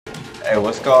Hey,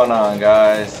 what's going on,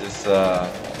 guys? It's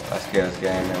Let's Get This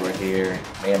Game, and we're here.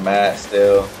 Me and Matt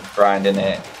still grinding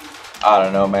it. I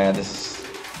don't know, man. This is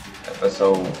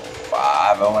episode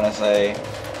 5, I want to say.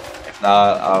 If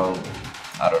not,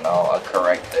 I don't know. I'll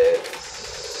correct it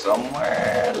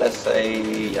somewhere. Let's say,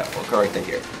 yeah, we'll correct it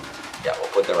here. Yeah, we'll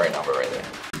put the right number right there.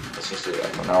 Let's just do that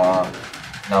from now on.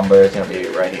 Number is gonna be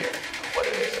right here. What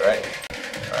it is, right?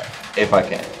 Alright, if I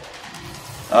can.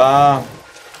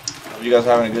 Hope you guys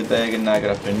having a good day, good night, good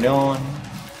afternoon.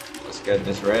 Let's get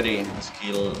this ready. Let's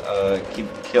keep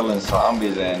killing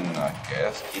zombies and I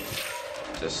guess keep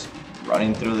just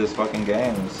running through these fucking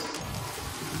games.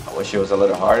 I wish it was a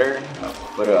little harder. I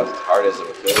put it as hard as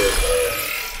we could.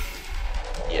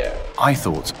 Yeah. I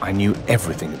thought I knew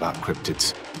everything about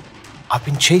cryptids. I've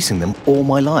been chasing them all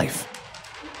my life.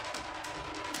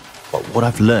 But what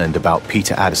I've learned about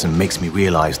Peter Addison makes me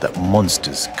realize that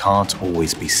monsters can't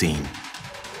always be seen.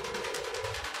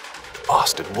 The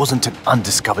bastard wasn't an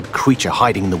undiscovered creature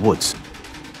hiding in the woods.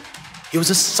 He was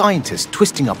a scientist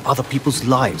twisting up other people's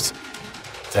lives.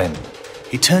 Then,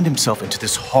 he turned himself into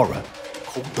this horror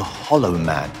called the Hollow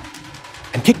Man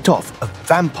and kicked off a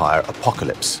vampire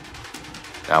apocalypse.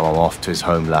 Now I'm off to his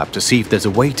home lab to see if there's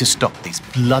a way to stop these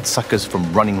bloodsuckers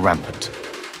from running rampant.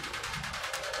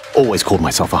 Always called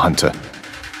myself a hunter.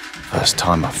 First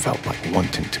time I felt like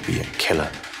wanting to be a killer.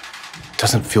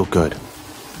 Doesn't feel good.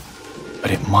 But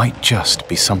it might just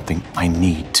be something I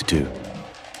need to do.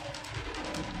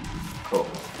 Cool.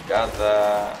 Got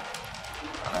that.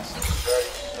 Nice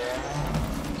instruction.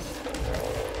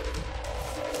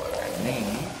 What I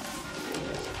need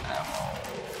is ammo.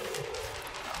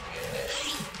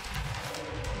 Ammunition.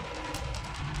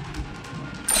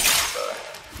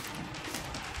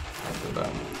 Let's do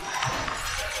that.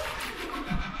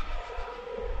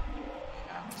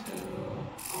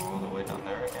 All the way down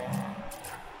there again.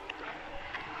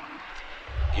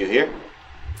 You here?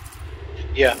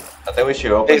 Yeah. I think we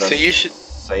should open so you should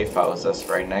safe house that's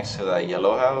right next to that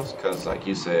yellow house, because like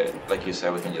you said, we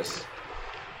can just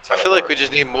I feel like we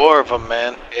just need more of them,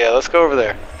 man. Yeah, let's go over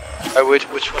there. Alright, which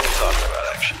one are you talking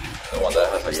about, actually? The one that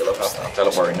has a yellow house. I'm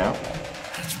teleporting now.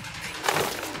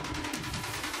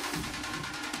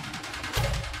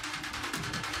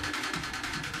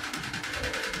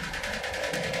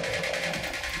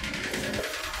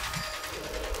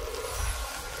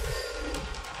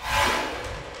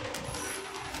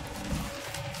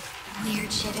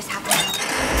 Weird shit is happening.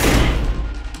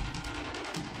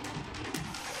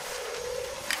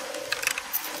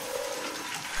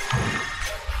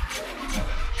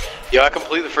 Yo, I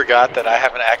completely forgot that I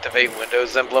have an activate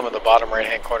Windows emblem in the bottom right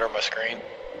hand corner of my screen.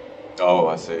 Oh,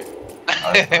 I see.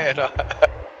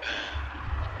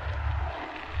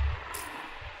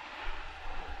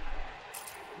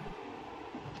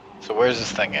 So where's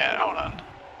this thing at? Hold on.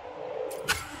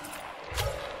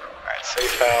 Alright,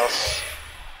 safe house.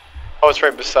 Oh, it's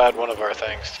right beside one of our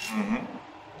things. Mm-hmm.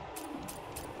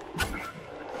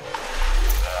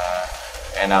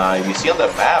 And you see on the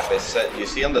map, you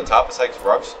see on the top it says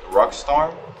rock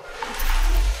storm.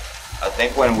 I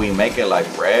think when we make it like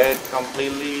red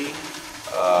completely,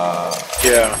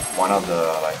 yeah, one of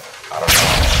the like I don't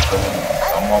know,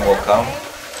 someone will come.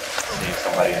 See if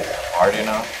somebody is hard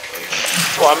enough.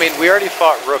 well, I mean, we already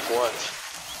fought Rook once.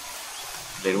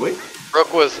 Did we?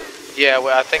 Rook was, yeah,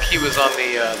 well, I think he was on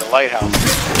the lighthouse. I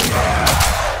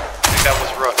think that was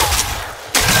Rook.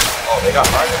 Oh, they got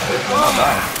hard. They're not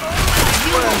dying.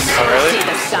 Oh, really?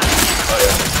 Oh,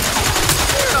 yeah.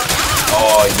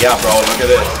 Oh, yeah, bro, look at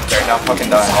this. They're not fucking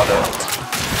dying. Hold up.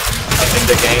 I think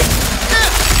the game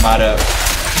might have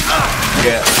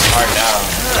get hard now.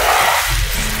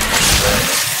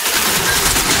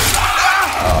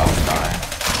 Oh, dying.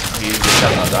 He's just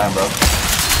not dying, bro.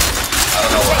 I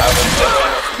don't know what happened.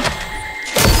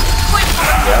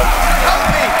 Yep.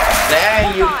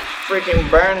 Damn, you freaking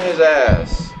burn his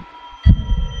ass.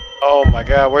 Oh my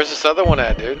god, where's this other one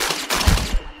at, dude?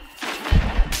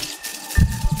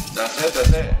 That's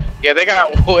it. Yeah, they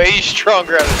got way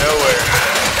stronger out of nowhere.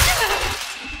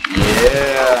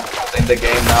 Yeah, I think the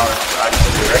game now is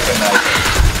actually recognizing.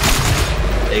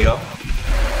 There you go.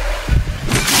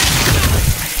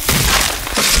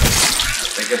 I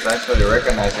think it's actually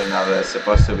recognizing now that it's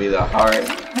supposed to be the heart.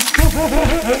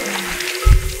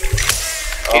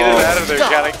 Either that or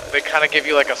they kind of give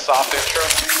you like a soft intro.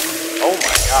 Oh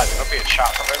my god, dude, I'm being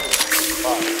shot from everywhere.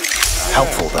 Fuck.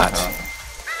 Helpful, that.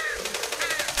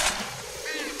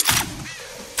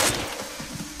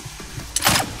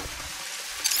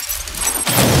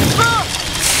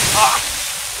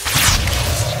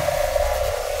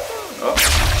 Oh.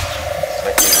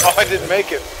 Oh, I didn't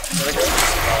make it.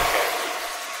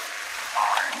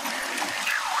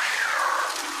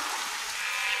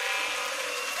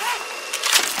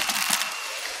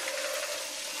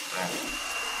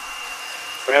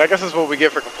 I mean, I guess that's what we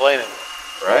get for complaining.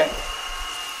 Right?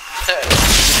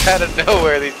 Out of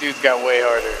nowhere, these dudes got way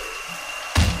harder.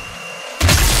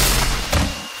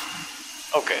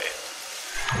 Okay.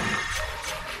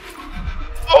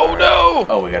 Oh no!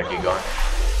 Oh, we gotta keep going.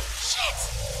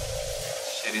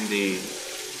 Shit indeed.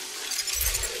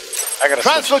 I gotta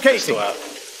switch this pistol out.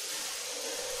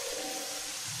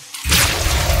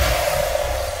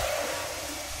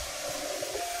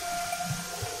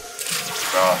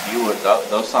 Bro,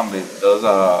 those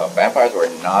vampires were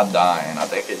not dying. I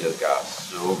think it just got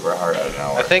super hard out of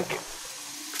nowhere. I think,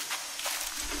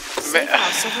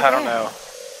 I don't know.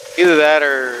 Either that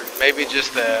or maybe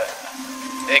just the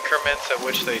increments at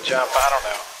which they jump. I don't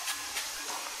know.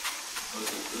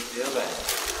 Who's the other?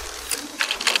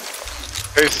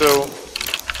 Okay, so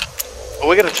are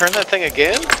we gonna turn that thing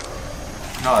again?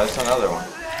 No, that's another one.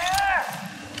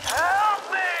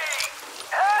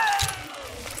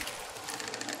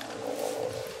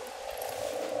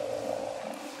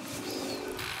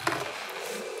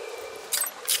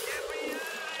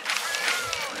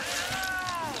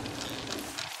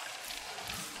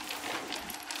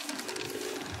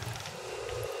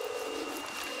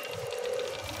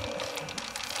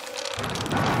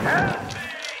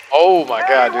 Oh my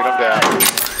god, dude, I'm down.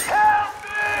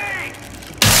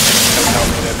 Help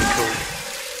me, that'd be cool.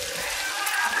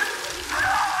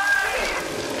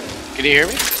 Can you hear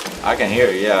me? I can hear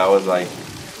you, yeah. I was like,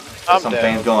 I'm some down.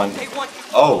 things going.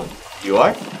 Oh, you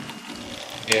are?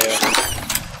 Yeah.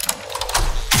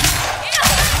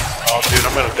 Oh, dude,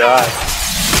 I'm gonna die.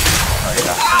 Oh,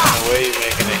 yeah. No way you're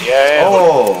making it. Yeah.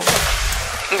 Oh!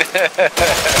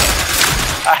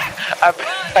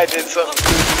 I did something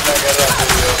stupid. I got it on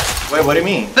video. Wait, what do you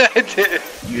mean? I did.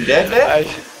 You dead?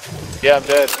 Yeah, I'm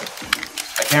dead.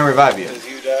 I can't revive you. Is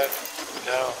you dead?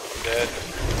 No, I'm dead.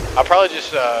 I'll probably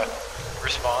just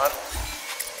respawn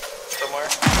somewhere.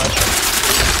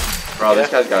 Bro, Yeah, this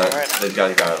guy's got alright. this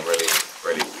guy's got really,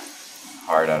 really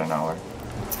hard out of nowhere.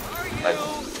 Like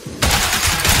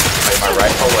my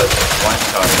rifle was one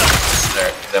shot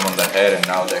them on the head, and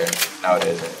now it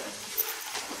isn't.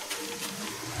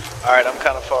 All right, I'm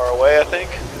kind of far away, I think.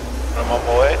 I'm on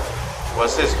my way.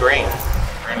 What's this green?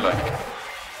 Green light.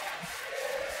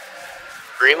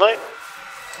 Green light?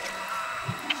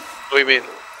 What do you mean?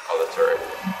 Oh, the turret.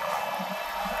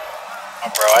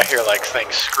 Oh, bro, I hear like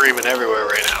things screaming everywhere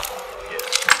right now.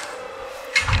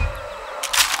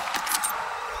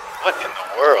 What in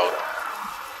the world?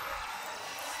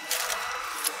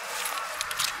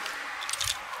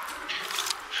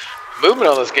 Movement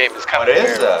on this game is kind What of is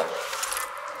weird. that?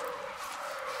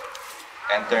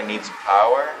 Enter needs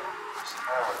power. What's the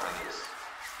power for this?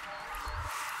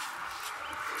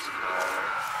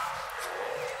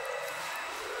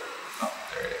 Oh,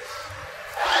 there it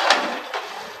is.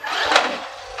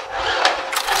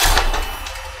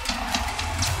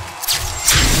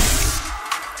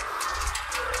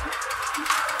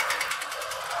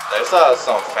 There's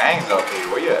some fangs up here.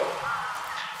 Where you at?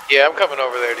 Yeah, I'm coming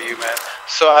over there to you, man.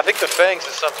 So I think the fangs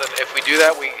is something, if we do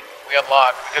that, we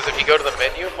unlock. Because if you go to the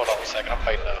menu, hold on a second, I'm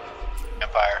fighting a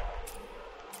vampire.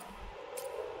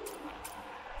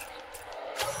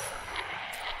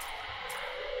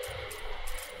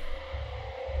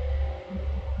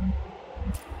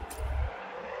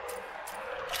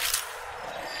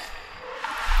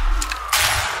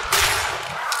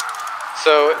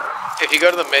 So if you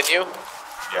go to the menu,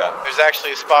 Yeah. there's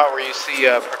actually a spot where you see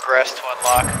progress to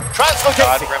unlock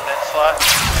God Remnant slot.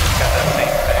 It's got that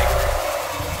same thing.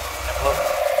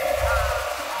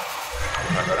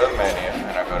 I go to the menu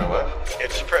and I go to what? Yeah,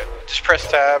 just press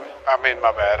tab. I mean,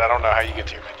 my bad. I don't know how you get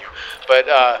to your menu. But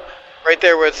right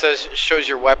there where it says, shows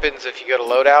your weapons, if you go to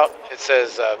loadout, it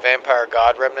says Vampire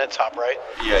God Remnant, top right.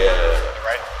 Yeah.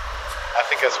 Right? I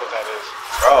think that's what that is.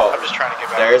 Bro, I'm just trying to get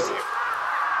back there's to you.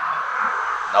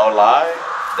 no lie.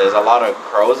 There's a lot of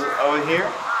crows over here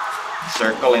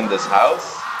circling this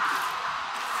house.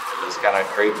 It's kind of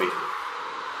creepy.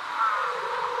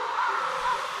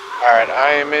 Alright,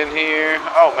 I am in here.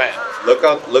 Oh, man. Look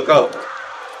up.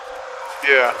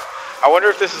 Yeah. I wonder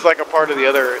if this is like a part of the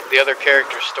other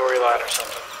character's storyline or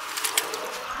something.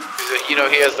 Is it, you know,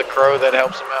 he has the crow that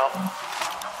helps him out?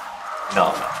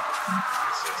 No.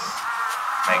 It's just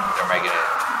they're making it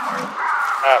hard.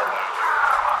 I don't know.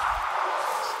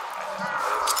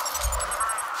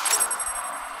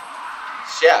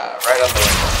 Yeah, right on the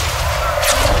window.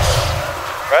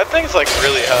 That thing's like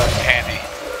really handy.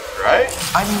 Right?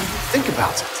 I mean, think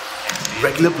about it.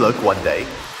 Regular bloke one day,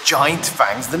 giant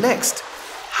fangs the next.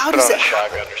 How Put does on a it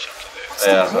happen? shotgun or something.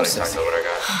 Yeah, that's what exactly what I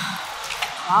got.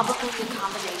 Probably a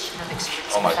combination of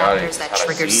extrinsic Oh my God, factors he that just had a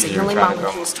trigger seizure signaling trying to come.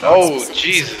 molecules towards Oh, specific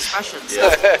Jesus. expressions.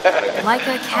 Yeah. Like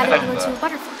a caterpillar to a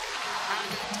butterfly.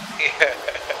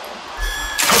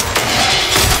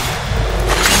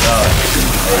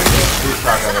 Two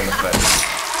shotguns in the face.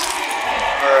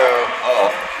 Bro, Oh.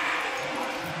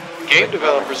 game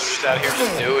developers are just out here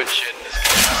just doing shit in this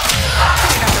game.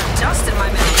 Got the dust in my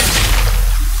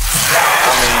mouth.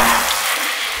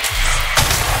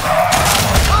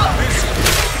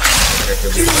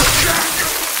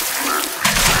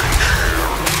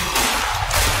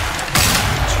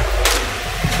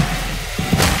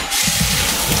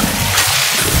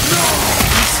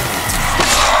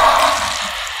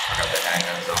 I got the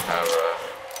handguns, don't have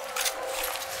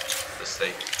the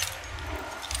stake.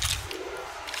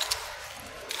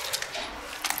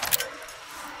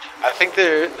 I think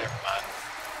they're mine.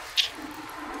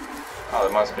 Oh,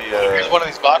 there must be Here's one of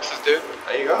these boxes, dude.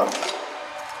 There you go. Alright.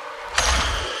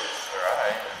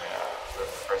 Yeah,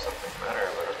 looking for something better,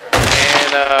 but okay.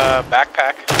 And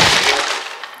backpack.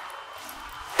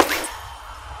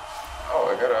 Oh,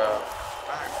 I got a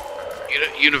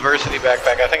University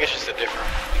backpack. I think it's just a different.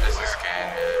 This is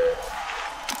scan.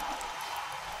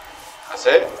 That's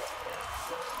it?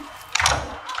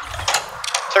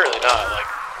 Certainly not. Like,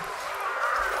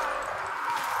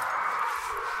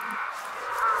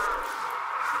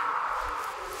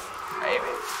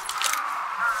 Maybe.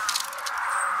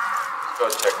 Let's go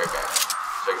check again.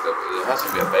 Check there has to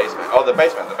be a basement. Oh, the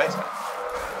basement.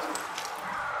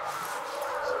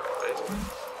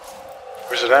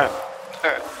 where's it at?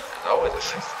 There's always a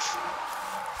basement.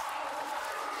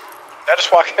 I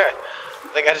just walked. I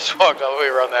think I just walked all the way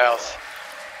around the house.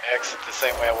 I exit the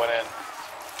same way I went in.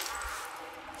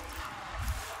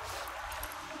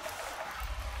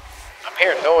 I'm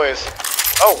hearing noise.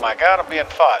 Oh my God! I'm being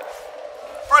fought.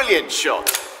 Brilliant shot.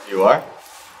 You are?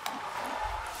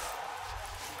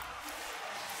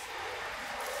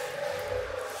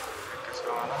 What's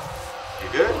going on?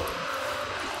 You good?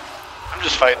 I'm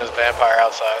just fighting this vampire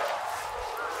outside.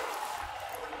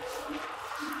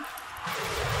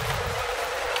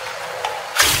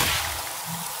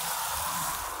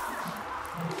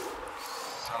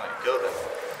 Sound like you killed him.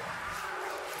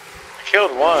 I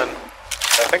killed one.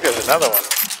 I think there's another one.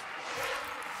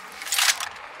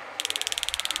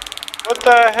 What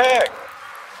the heck?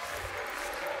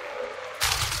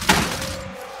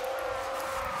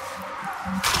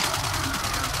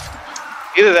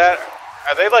 Either that,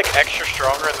 are they like extra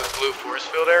stronger in this blue force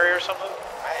field area or something?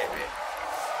 Maybe.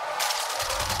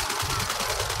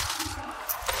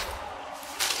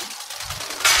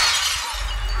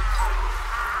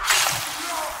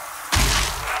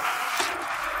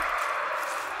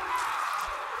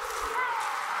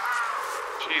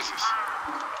 Jesus.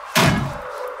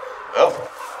 Well,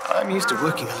 I'm used to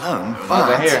working alone, nothing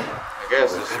but here. I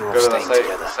guess let's better go off to the staying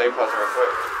together. safe house real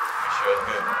quick. Make sure it's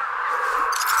good.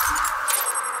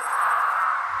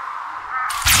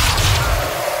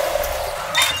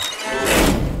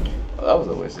 Well, that was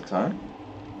a waste of time.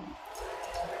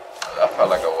 That felt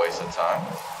like a waste of time.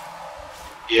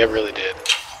 Yeah, it really did.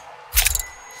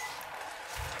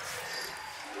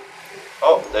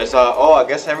 Oh, there's a. Oh, I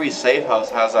guess every safe house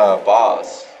has a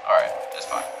boss. All right, that's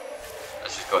fine.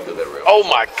 Let's just go do the real. Oh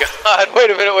my God! Wait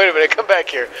a minute! Come back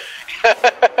here.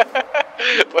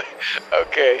 Wait,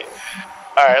 okay.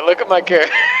 All right, look at my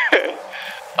character.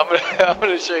 I'm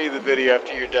gonna show you the video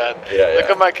after you're done. Yeah, Look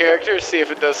yeah. at my character. See if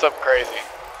it does something crazy.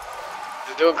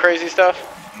 Is it doing crazy stuff?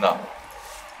 No,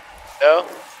 No.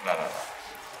 no.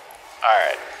 All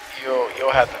right.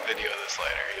 You'll have the video of this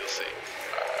later. You'll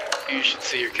see. You should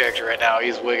see your character right now.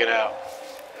 He's wigging out.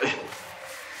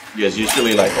 Yes,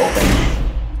 usually like open.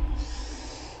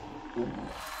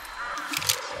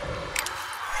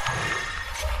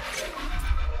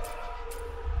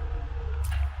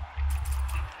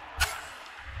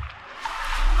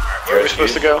 Where are we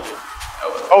supposed to go?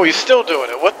 Oh, he's still doing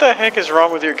it. What the heck is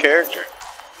wrong with your character?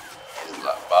 He's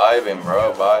like vibing,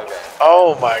 bro, vibing.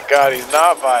 Oh my God, he's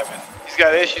not vibing. He's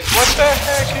got issues. What the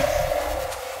heck?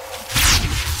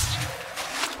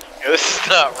 Yeah, this is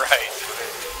not right.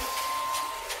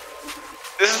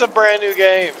 This is a brand new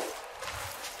game.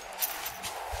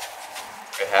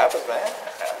 It happens, man.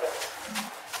 It happens.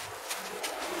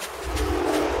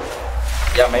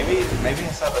 Yeah, maybe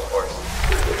inside the course.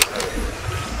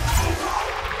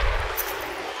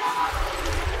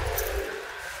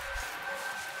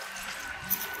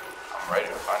 I'm ready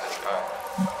to find this guy.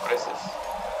 What is this?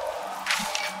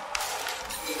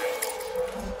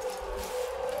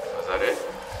 Was that it?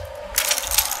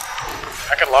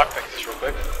 I can lock things real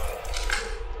quick.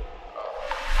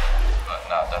 But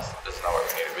no, that's not where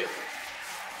we need to be.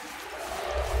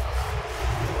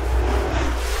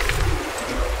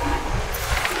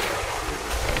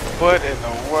 What in the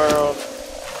world?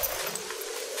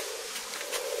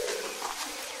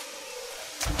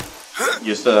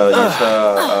 Use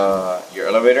your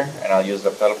elevator, and I'll use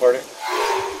the teleporter.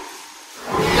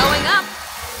 Going up.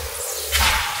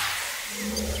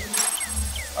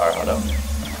 Alright, hold on.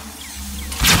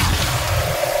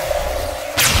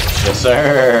 Yes,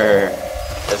 sir.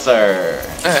 Yes, sir.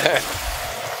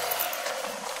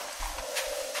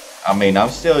 I mean, I'm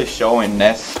still showing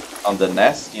nest on the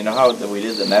nest. You know how we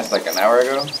did the nest like an hour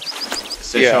ago? It's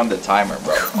still showing the timer,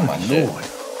 bro. Oh my shit.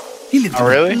 He lived in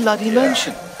really? a bloody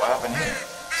mansion. What happened here?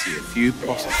 See a few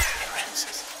possible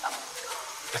appearances.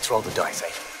 Let's roll the dice, eh?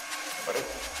 What is it?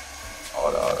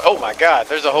 Hold on. Oh my god,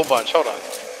 there's a whole bunch. Hold on.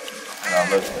 No,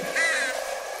 look.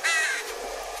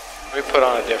 Let me put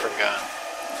on a different gun.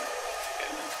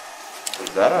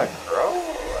 Is that a crow?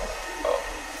 Oh.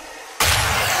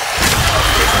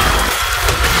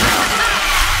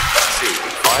 Let's see.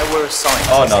 If I were a scientist.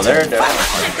 Oh no, they're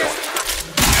definitely.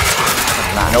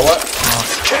 You know what?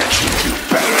 Okay.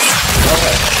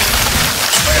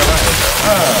 Wait, right.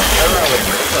 Get around with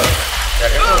me. What's up? Yeah,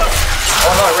 get up.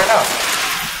 Oh no, right now.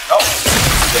 Nope.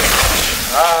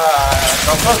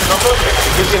 Come closer, come closer.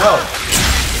 It gives you health.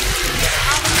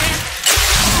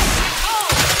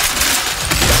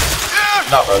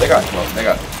 No, bro, they got smoke. They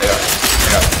got.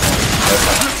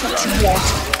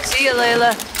 See you,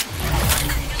 Layla.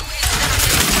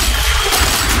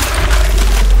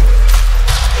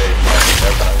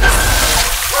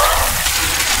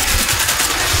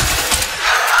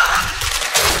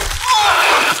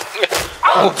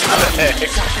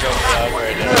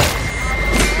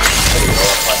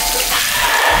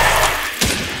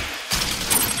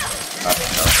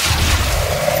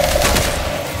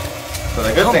 So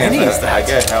the good thing is that I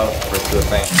get health for two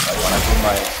things. Like when I do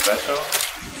my special.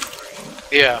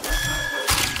 Yeah.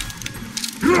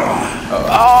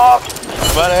 Oh,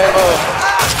 but ammo.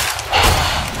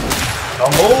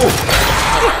 Don't move!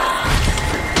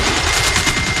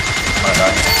 Oh,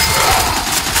 God.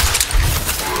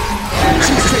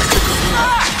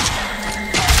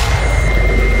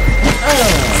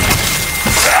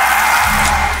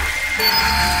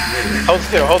 Hold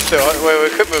still, hold still.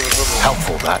 Wait, quit moving,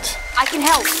 Helpful that. I can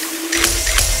help.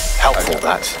 Helpful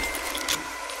that.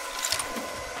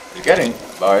 It's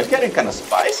getting kind of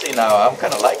spicy now. I'm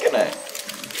kind of liking it.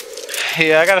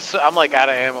 Yeah, I'm like out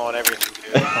of ammo and everything,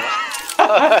 dude.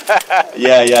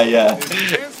 Yeah.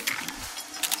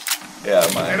 Yeah,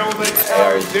 my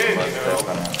AR is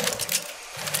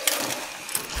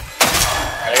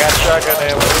I got shotgun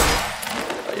ammo.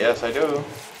 Yes, I do.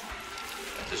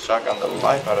 Just shotgun the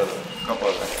life out of a couple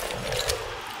of them.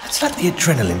 Let's let the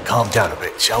adrenaline calm down a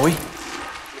bit, shall we?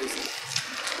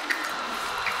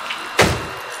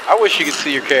 I wish you could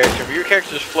see your character. But your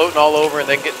character's just floating all over and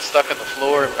then getting stuck on the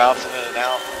floor and bouncing in and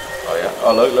out. Oh yeah.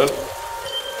 Oh look.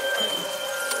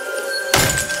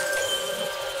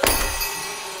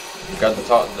 You got the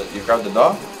top. You grabbed the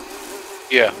dog.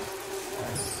 Yeah.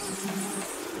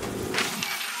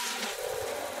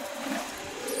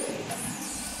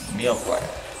 Meal plan.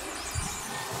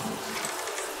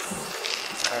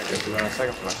 Alright, guess we're on a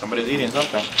second floor. Somebody's eating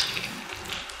something.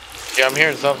 Yeah, I'm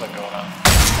hearing something going on.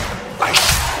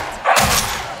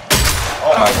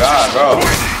 Oh my god, bro.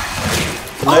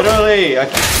 Literally, I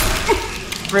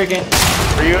freaking.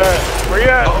 Where you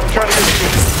at? I'm trying to get you.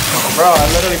 Bro, I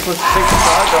literally put 6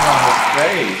 shotguns on his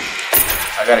face.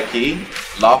 I got a key.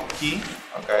 Lock key.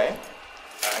 Okay.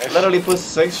 Nice. I literally put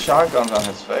 6 shotguns on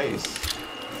his face.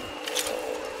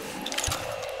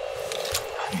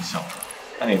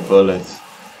 I need bullets.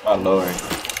 My lord.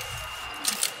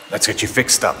 Let's get you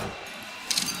fixed up.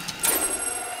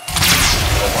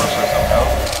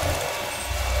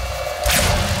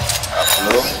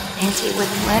 Auntie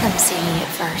wouldn't let him see me at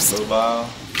first. Blue ball.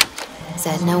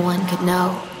 Said no one could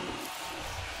know.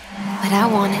 But I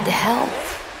wanted to help.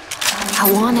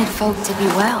 I wanted folk to be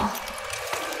well.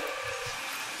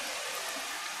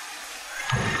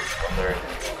 Wait,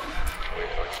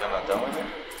 we're still not done with it?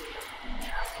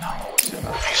 No, we're still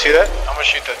not. You see that? I'm gonna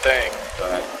shoot that thing. Go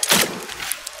ahead.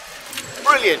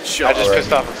 Brilliant shot. I just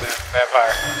pissed off a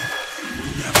vampire.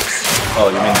 Oh,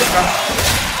 you mean this one?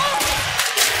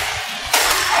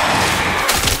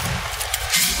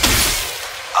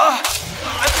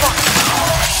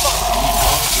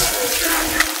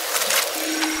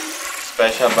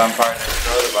 Special vampire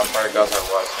destroy. The vampire guys are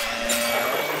watching.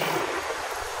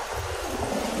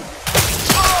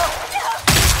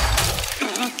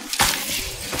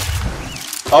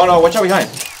 Oh no, watch out behind.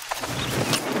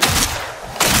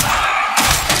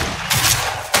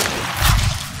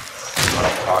 What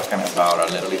I'm talking about, I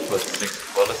literally put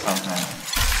 6 bullets on him.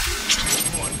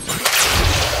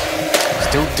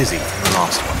 still dizzy from the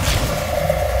last one.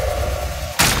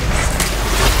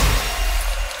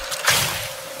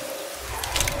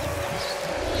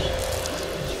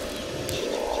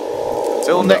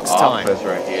 Till next time. Office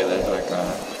right here. There's like a.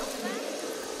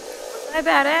 Hi,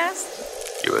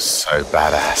 badass. You were so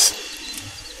badass.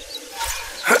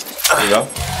 There you go.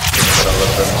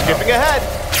 Skipping ahead.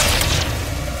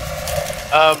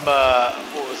 What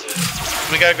was it?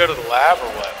 We gotta go to the lab or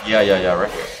what? Yeah,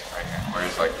 right here, where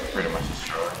it's like pretty much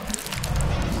destroyed.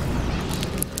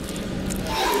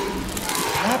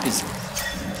 Lab is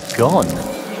gone.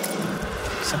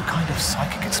 Some kind of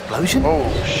psychic explosion? Oh,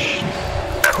 shit.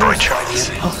 Caused by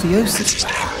the apotheosis,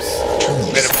 perhaps.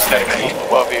 Been a mistake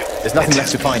above you. There's nothing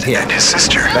left to find here. And his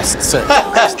sister. Best search.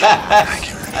 Thank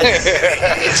you.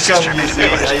 It's coming, you see,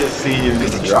 I just see you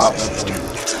just dropping.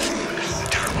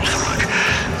 Terrible frog.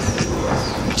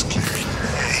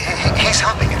 He's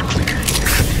helping it.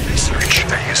 Research.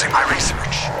 They're using my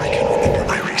research. I can remember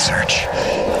my research.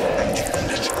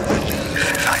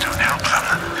 If I don't help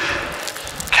them,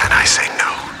 can I say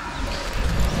no?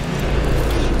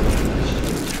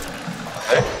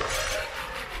 Hey.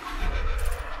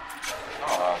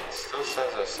 Oh, it still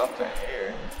says there's something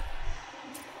here.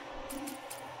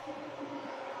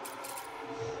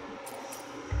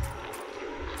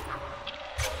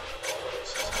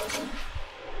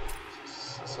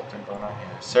 Something going on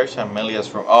here. Search Amelia's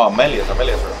room. Oh, Amelia's room. I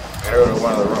gotta go to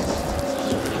one of the rooms.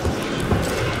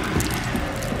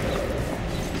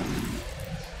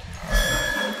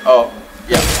 Oh,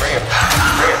 yeah, bring it.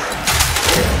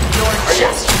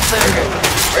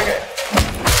 Bring it.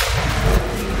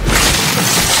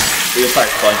 You just start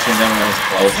punching them when it's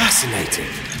close.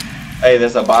 Fascinating. Hey,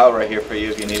 there's a vial right here for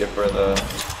you if you need it for the.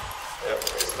 Yep.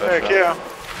 Heck yeah.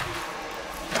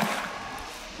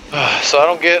 So I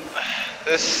don't get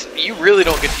this. You really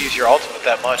don't get to use your ultimate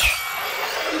that much.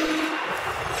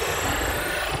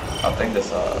 I think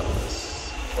this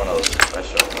one of those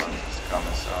special ones is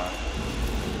coming soon.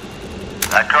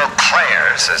 That girl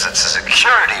Claire says it's a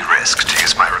security risk to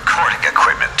use my recording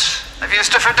equipment. I've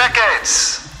used it for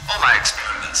decades. All my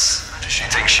experiments. Who does she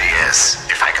think she is,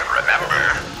 if I can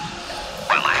remember?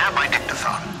 Well, I have my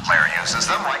dictaphone. Claire uses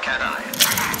them, why can't I?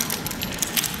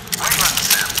 Wait, let the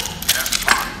sample.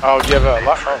 Oh, you have a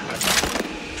lot. Oh,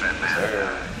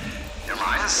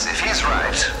 Elias, if he's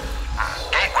right,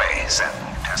 gateway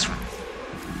sample test room.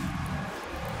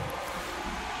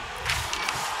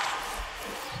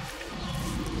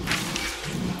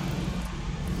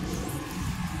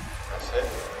 That's it.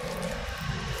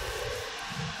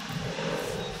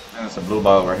 And it's a blue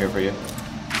bottle right here for you.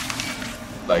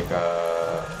 Like,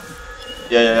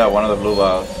 yeah, one of the blue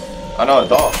bottles. I know, a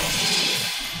dog.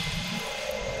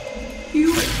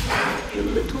 You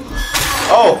little.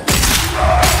 Oh!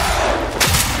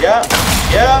 Yeah.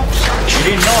 You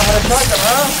didn't know how to talk them,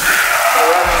 huh?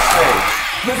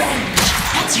 Revenge.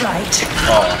 That's right.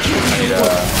 Oh, I need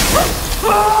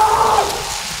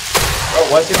Oh,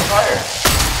 what's he on fire?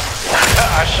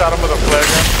 I shot him with a flare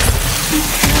gun.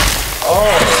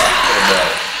 Oh,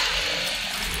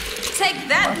 that's Take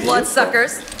that,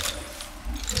 bloodsuckers. good.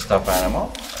 Stuffed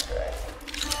animal. Okay.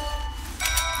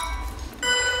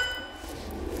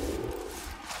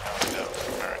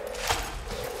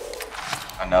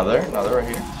 Another right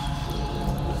here.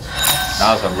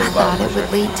 Now it's a blue I thought bottle. it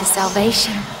would lead to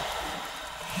salvation.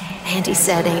 And he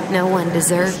said ain't no one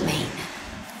deserved me.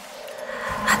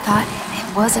 I thought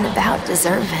it wasn't about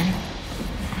deserving.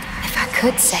 If I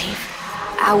could save,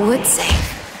 I would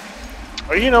save.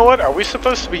 Oh, you know what? Are we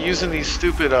supposed to be using these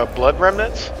stupid blood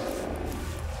remnants?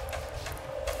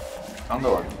 On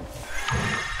door.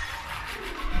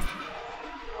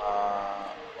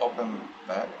 Open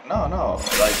back. No.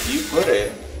 Like you put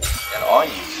it and on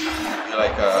you. You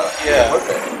like Yeah. Equip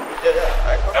it.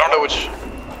 Yeah. I don't know which.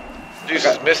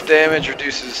 Reduces miss damage,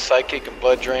 reduces psychic and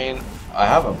blood drain. I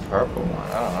have a purple one.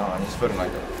 I don't know. I just put in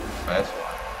like the best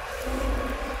one.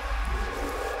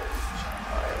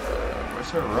 Where's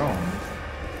her room?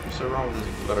 What's her room with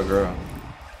this little girl?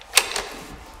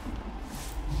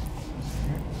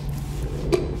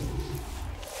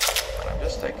 I'm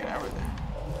just taking everything.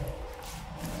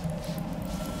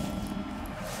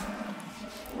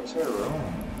 Where's her room?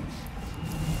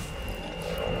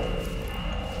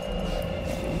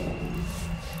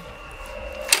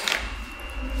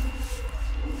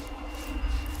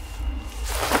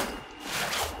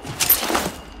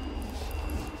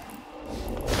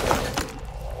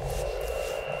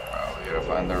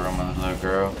 Find the room of the little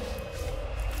girl.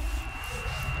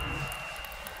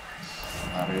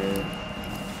 Not it.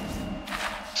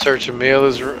 Search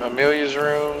Amelia's room.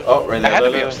 Oh, right there. I had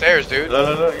to be upstairs, dude.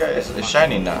 Look. Yeah, it's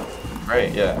shining now.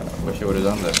 Great, yeah. Wish you would have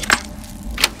done that.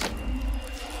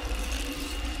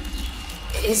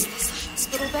 Is this a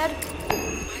hospital bed?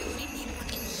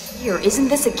 Here, isn't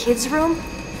this a kid's room?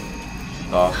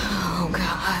 Doll. Oh,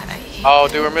 God. Oh,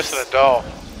 dude, we're missing a doll.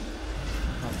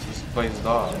 Just plays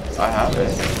doll. I have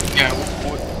it. Yeah.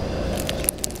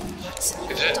 What's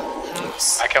in Is the it?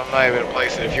 dollhouse? I'm not able to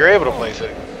place it. If you're able to place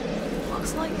it.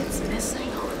 Looks like it's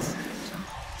missing all its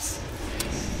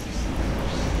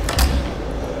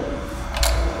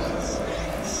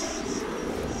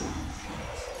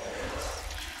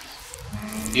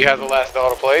You have the last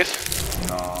doll to place?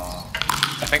 No.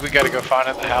 I think we gotta go find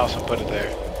it in the house and put it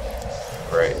there.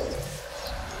 Great.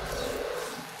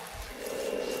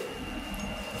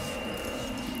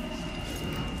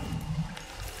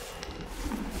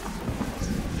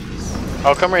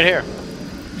 Oh, come right here.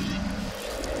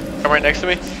 Come right next to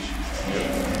me.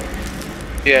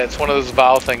 Yeah, it's one of those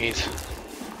vial thingies.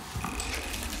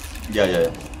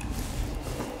 Yeah.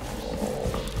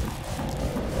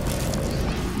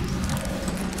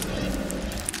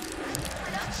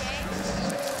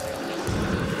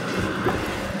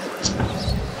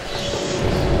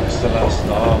 It's the last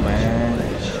doll, man.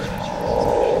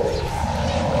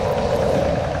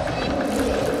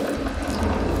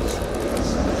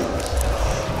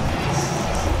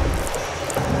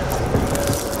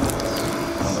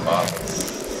 On the bottom.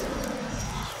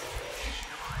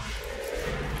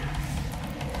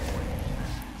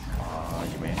 Oh,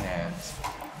 you made hands.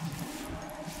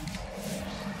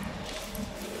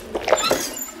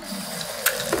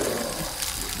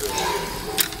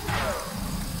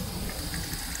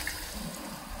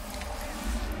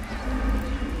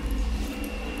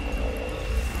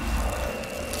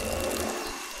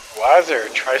 Why is there a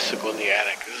tricycle in the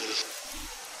attic? This is.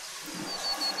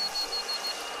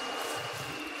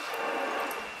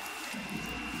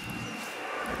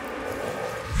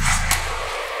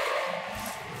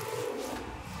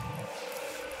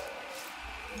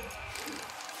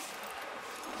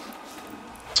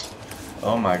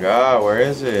 Oh my god, where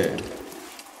is it?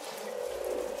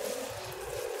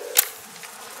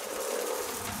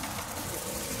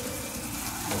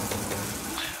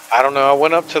 I don't know. I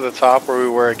went up to the top where we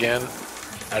were again.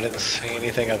 I didn't see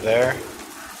anything up there.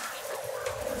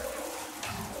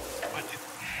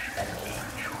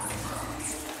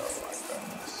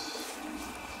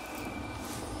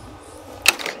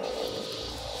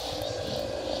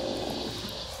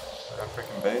 Got a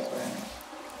freaking base, man.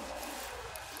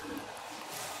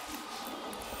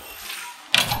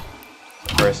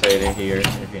 First aid in here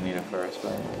if you need a first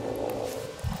aid.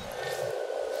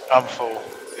 I'm full.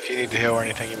 If you need to heal or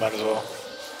anything, you might as well.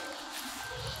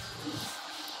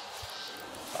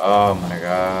 Oh my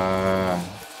god.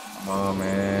 Come on,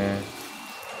 man.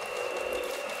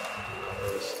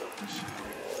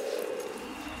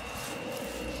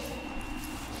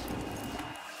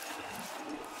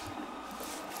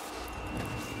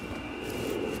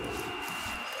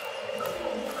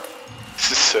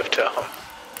 This is so dumb.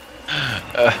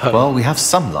 Well, we have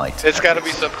some light. It's got to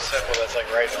be something simple that's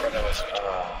like right in front of us.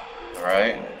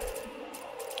 Alright.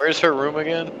 Where's her room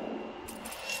again?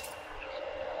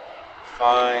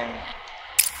 Fine.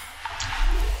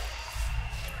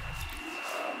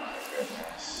 Oh my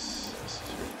goodness. This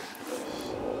is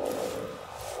ridiculous. Oh,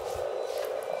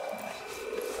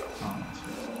 that's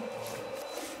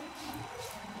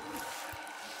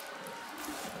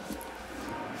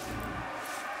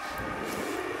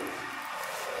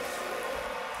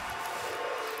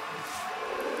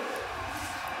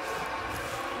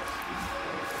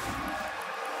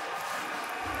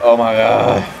Oh my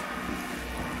god.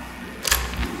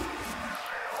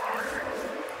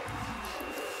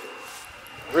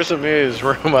 Where's Amelia's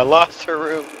room? I lost her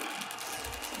room.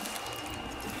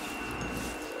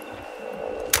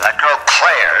 That girl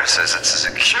Claire says it's a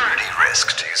security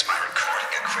risk to use my recording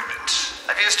equipment.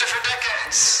 I've used it for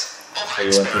decades. All my So you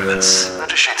went to the- experiments. Who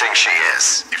does she think she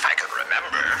is? If I could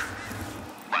remember.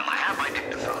 Well, I have my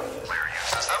dictaphone. Claire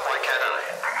uses them. Why can't I?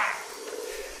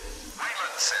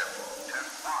 Wayland Sim.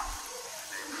 10-1.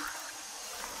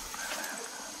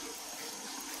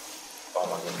 Oh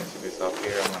my goodness, if it's up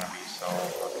here, I'm gonna be so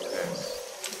fucking pissed.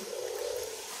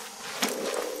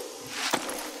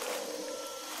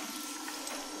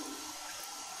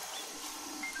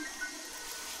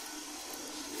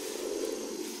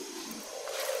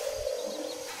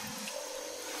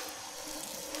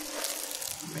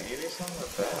 Maybe some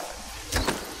of that.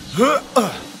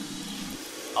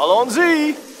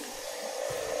 Allons-y!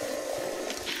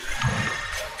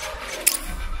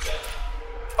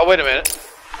 Oh, wait a minute.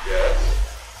 Yes.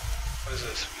 What is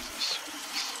this? What is this?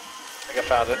 I think I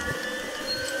found it.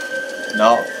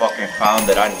 No, fucking found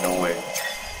it. I know it.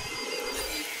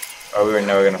 Or we were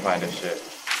never gonna find this shit.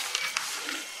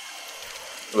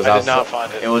 It was I did not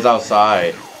find it. It was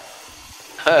outside.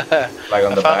 Like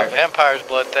on the I found back. a vampire's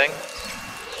blood thing.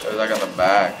 It was like on the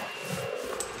back.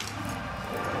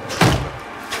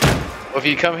 Well, if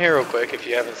you come here real quick, if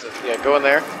you haven't, yeah, go in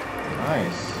there.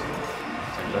 Nice.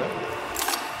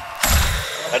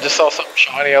 I just saw something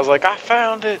shiny. I was like, I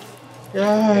found it.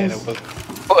 Yes. And it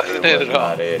wasn't it at all.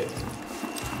 Not it.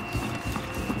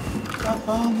 I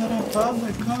found it. I found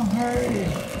it. Come hurry.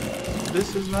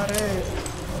 This is not it.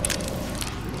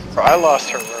 Bro, I lost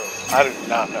her room. I do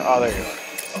not know. Oh, there you are.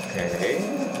 Okay.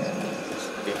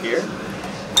 You here?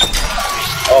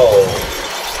 Oh.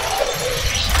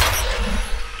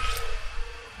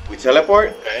 We teleport?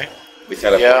 Okay. We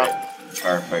teleport. Yeah.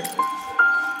 Perfect.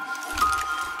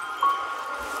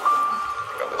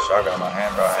 Got the shotgun in my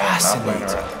hand, bro. I am not playing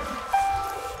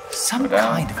around. Some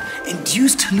kind of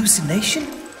induced hallucination?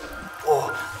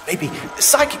 Or maybe a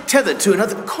psychic tether to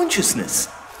another consciousness?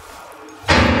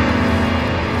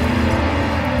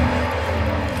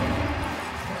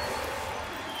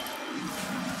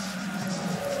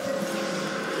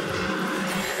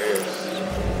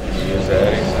 Use the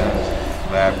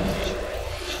Edison's lab.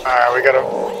 Alright, we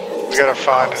gotta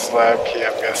find his lab key,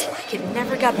 I'm guessing. Like it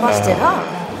never got busted up.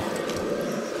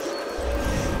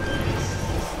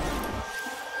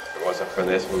 If it wasn't for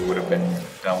this, we would have been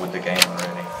done with the game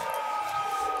already.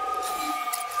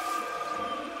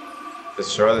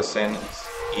 Destroy the Sin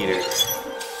Eater.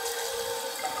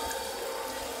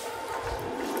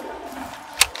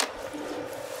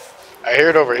 I hear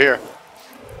it over here.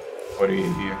 What do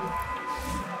you hear?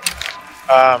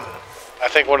 I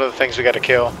think one of the things we gotta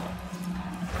kill.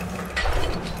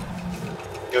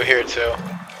 You'll hear it too.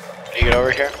 Can you get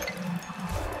over here?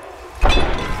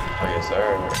 Oh, yes,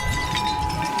 sir.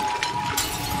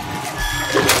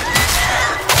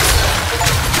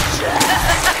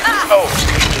 Oh!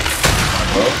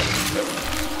 Well,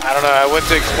 I don't know, I went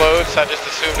to explode, so I just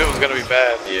assumed it was gonna be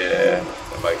bad. yeah,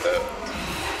 I like that.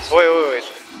 Wait.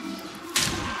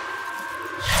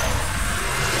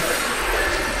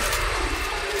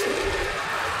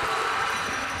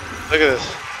 Look at this.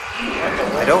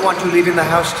 I don't want you leaving the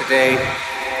house today.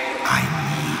 I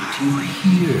need you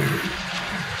here.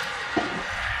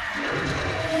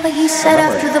 But you said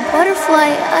after the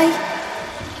butterfly,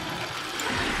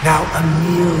 Now,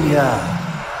 Amelia,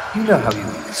 you know how you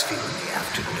always feel in the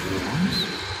afternoons.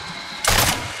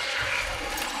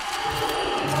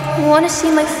 I want to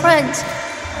see my friends.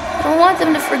 I don't want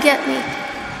them to forget me.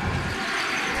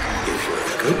 If you're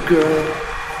a good girl, you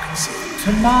can see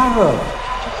them tomorrow.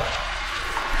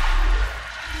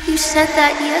 You said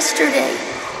that yesterday.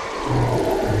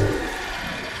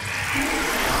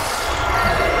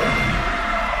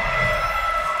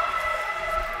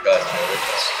 Gotcha.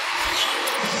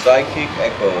 Psychic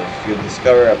echoes. You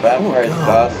discover a vampire's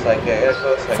god's psychic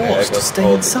echoes. Psychic Forced to echoes stay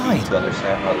hold the inside. key to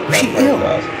understand how the Was she vampire ill?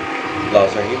 gods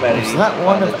lost her humanity. Was that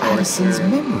one of found the Addison's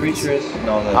tortured memories? Creatures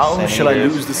known as How sin shall I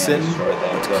eaters lose the and sin, destroy them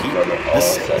but to keep uncover the all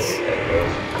sins? psychic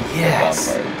echoes of Yes.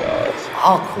 the vampire gods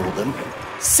I'll call them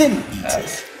Sin Eaters.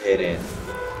 have hidden.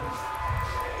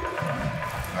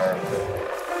 Perfect.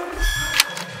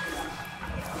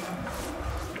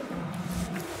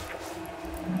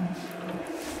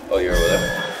 Oh, you're over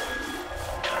there?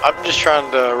 I'm just trying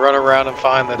to run around and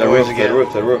find the The noise roof, again. the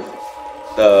roof, the roof.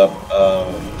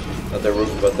 Not the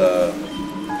roof, but the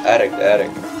attic, the attic.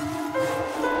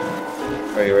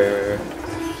 Right.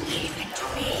 Leave it to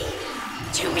me.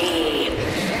 To me.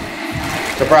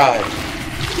 Surprise!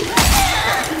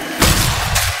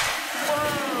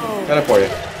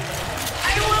 Teleported.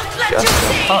 Just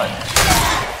for fun.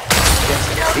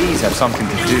 Guess these have something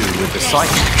to do with the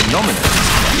psychic phenomena.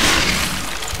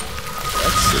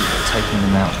 Let's see what taking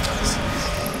them out does.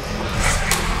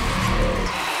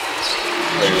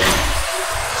 There you go.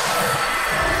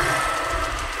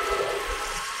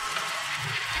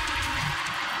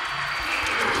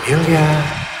 Amelia,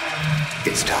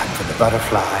 it's time for the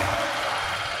butterfly.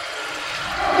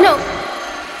 No.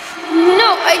 No,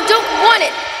 I don't want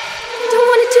it. I don't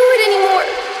want to do it anymore.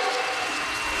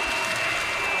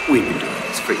 We've been doing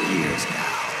this for years now.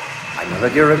 I know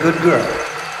that you're a good girl.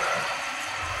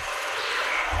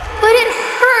 But it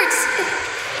hurts.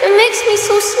 It makes me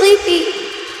so sleepy.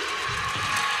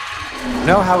 You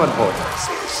know how important this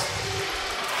is.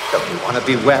 Don't you want to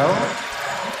be well?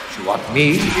 Do you want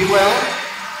me to be well?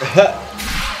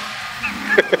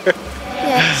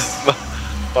 Yes.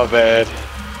 My bad.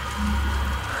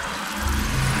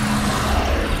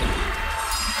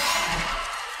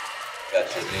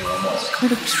 Gotcha, need one more. What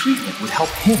kind of treatment would help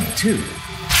him, too?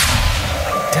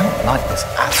 don't like this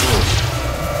at all.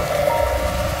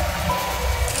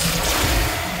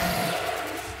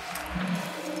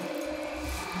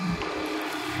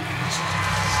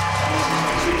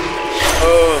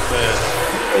 Oh man.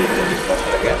 Oh, you think he's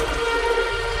busted again?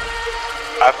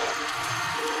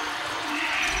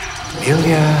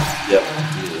 Amelia, Yep.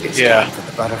 it's Yeah. time for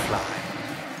the butterfly.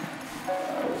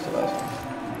 What's the last one?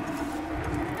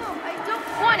 No, I don't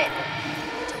want it. I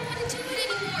don't want to do it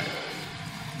anymore.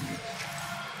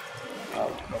 Oh,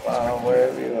 come on,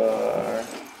 wherever you are.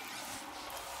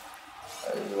 I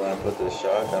just want to put this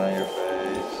shotgun on your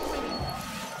face.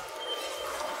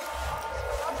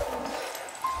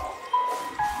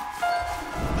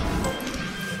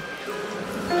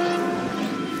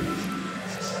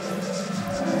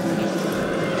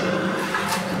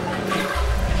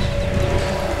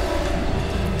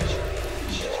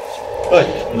 Good,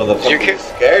 motherfucker,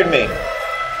 scared me.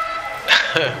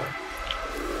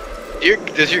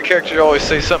 Does your character always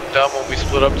say something dumb when we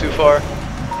split up too far?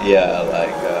 Yeah,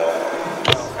 like,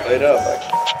 split up.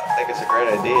 I think it's a great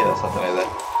idea or something like that.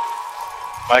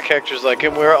 My character's like,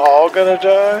 and we're all gonna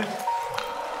die?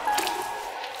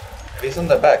 If he's in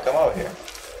the back, come over here.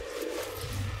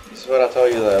 This is what I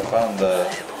told you that I found the...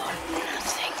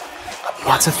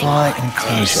 Butterfly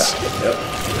enclosure. Yep.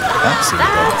 That's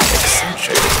either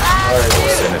eccentric or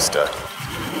sinister.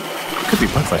 Could be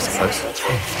both, I suppose.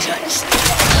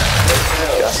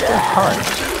 Just a hunch.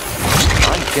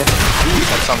 I guess these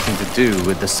have something to do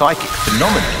with the psychic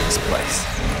phenomena in this place.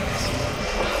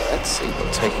 Let's see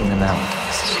what taking them out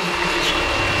does.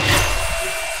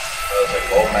 It's like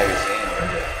old magazine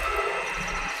right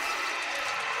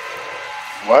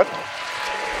What?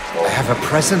 I have a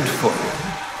present for you.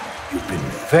 You've been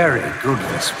very good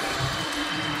this week.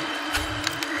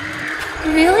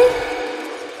 Really?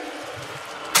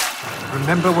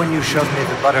 Remember when you showed me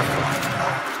the butterfly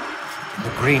in the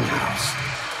greenhouse?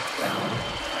 Well,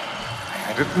 I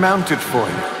had it mounted for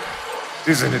you.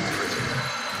 Isn't it pretty?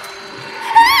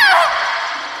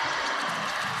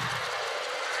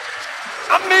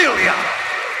 Amelia!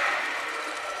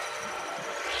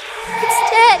 It's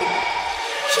dead.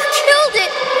 You killed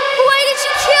it. Why did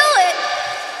you kill it?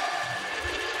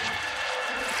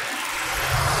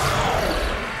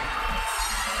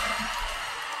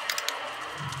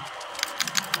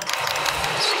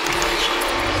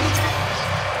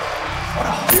 What a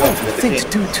horrible thing to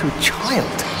do to a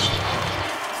child.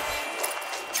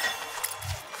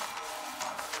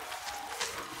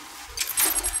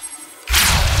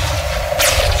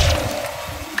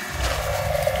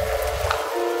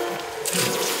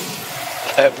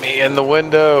 Let me in the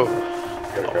window.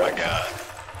 Oh my god.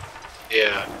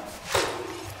 Yeah.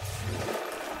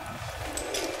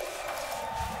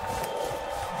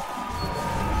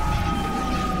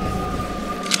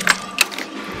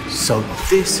 So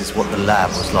this is what the lab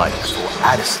was like before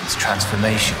Addison's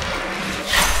transformation.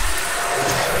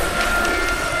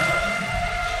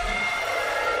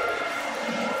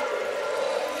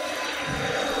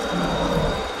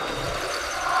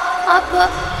 Papa,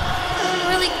 I'm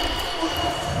really cold.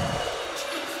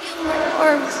 Can't feel my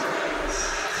arms.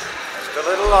 Just a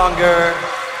little longer.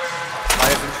 I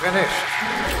haven't finished.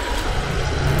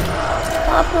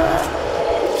 Papa,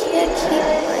 I can't keep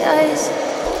my eyes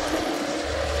open.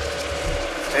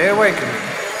 Stay awake,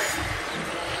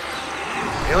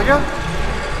 Amelia.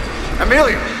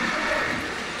 Amelia!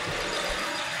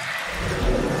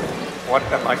 What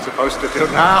am I supposed to do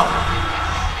now?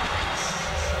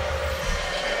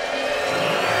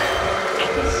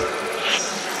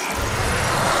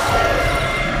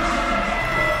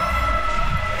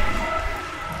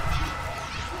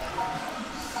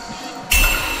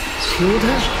 Killed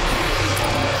her?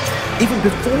 Even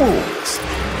before all this,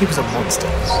 he was a monster.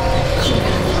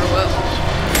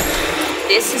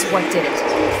 This is what did it.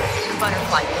 The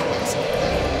butterfly poison.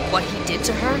 What he did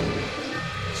to her,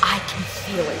 I can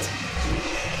feel it.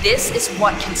 This is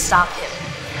what can stop him.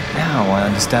 Now I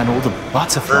understand all the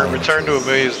butterfly. Return to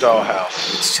Amelia's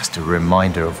dollhouse. It's just a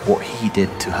reminder of what he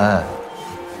did to her.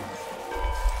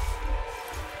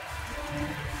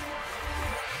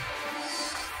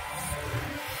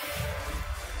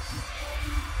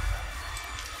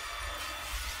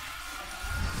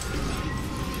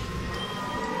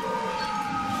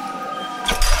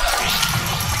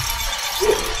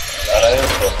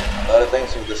 A lot of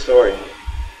things with the story,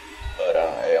 but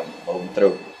hey, I'm moving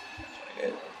through.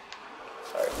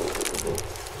 Alright, cool.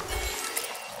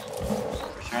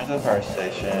 Return to the power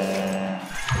station.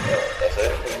 That's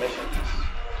it for the mission?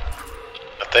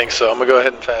 I think so. I'm gonna go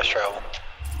ahead and fast travel.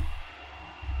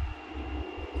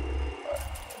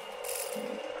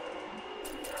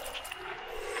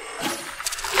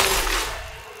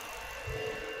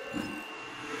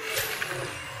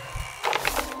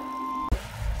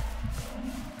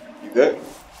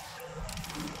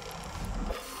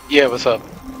 Yeah, what's up?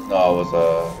 No, it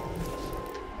was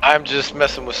I'm just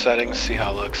messing with settings, see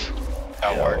how it looks,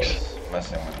 how it I works. was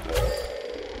messing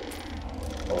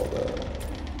with all the.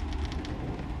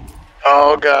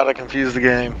 Oh god, I confused the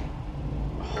game.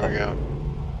 There we go.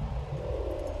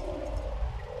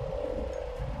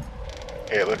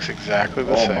 Okay, it looks exactly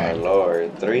the Oh same. my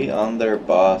lord! 3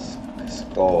 underboss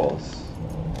skulls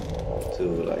to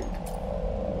like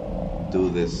do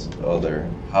this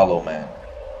other Hollow Man,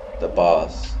 the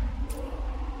boss.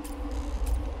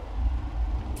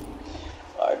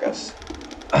 I guess.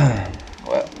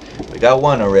 Well, we got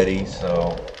one already,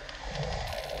 so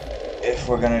if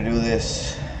we're gonna do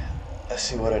this, let's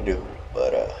see what I do.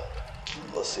 But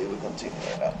we'll see if we continue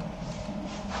or not.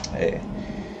 Hey,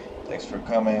 thanks for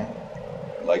coming.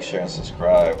 Like, share, and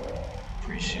subscribe.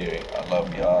 Appreciate it. I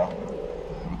love y'all.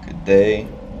 Have a good day,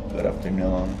 good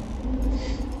afternoon,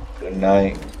 good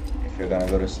night if you're gonna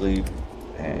go to sleep,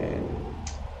 and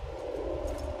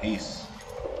peace.